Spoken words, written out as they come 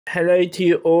Hello to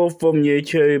you all from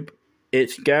YouTube.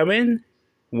 It's Gavin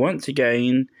once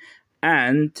again,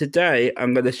 and today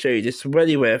I'm going to show you this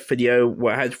really rare video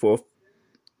what I had for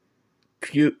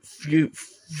a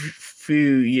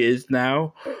few years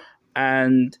now,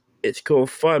 and it's called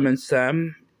Fireman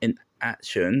Sam in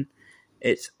Action.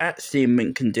 It's actually in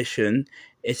mint condition.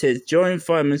 It says join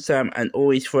Fireman Sam and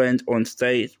all his friends on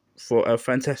stage for a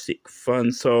fantastic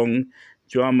fun song,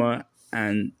 drama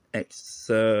and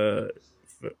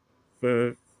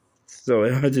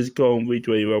sorry, I just go on read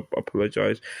really well, I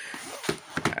apologise.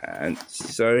 And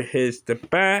so here's the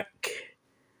back.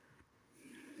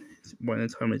 One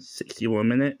time is 61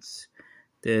 minutes.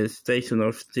 There's Station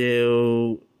of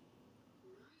Steel,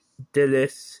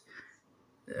 Dillis,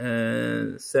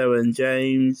 Sarah and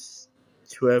James,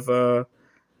 Trevor,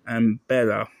 and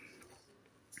Bella.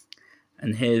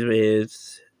 And here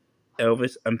is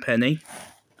Elvis and Penny.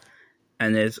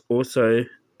 And there's also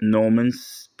Norman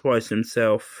Price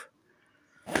himself.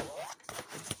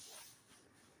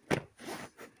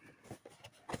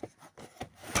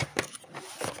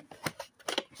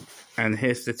 And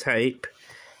here's the tape.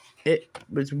 It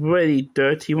was really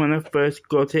dirty when I first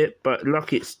got it, but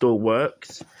lucky it still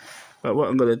works. But what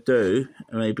I'm going to do,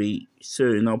 maybe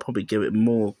soon, I'll probably give it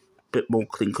a bit more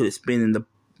clean, because it's been in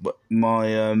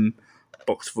my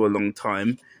box for a long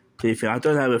time. I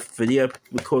don't have a video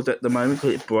recorded at the moment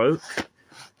because it broke.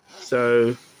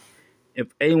 So if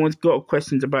anyone's got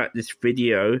questions about this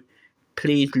video,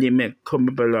 please leave me a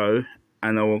comment below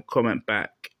and I will comment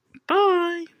back.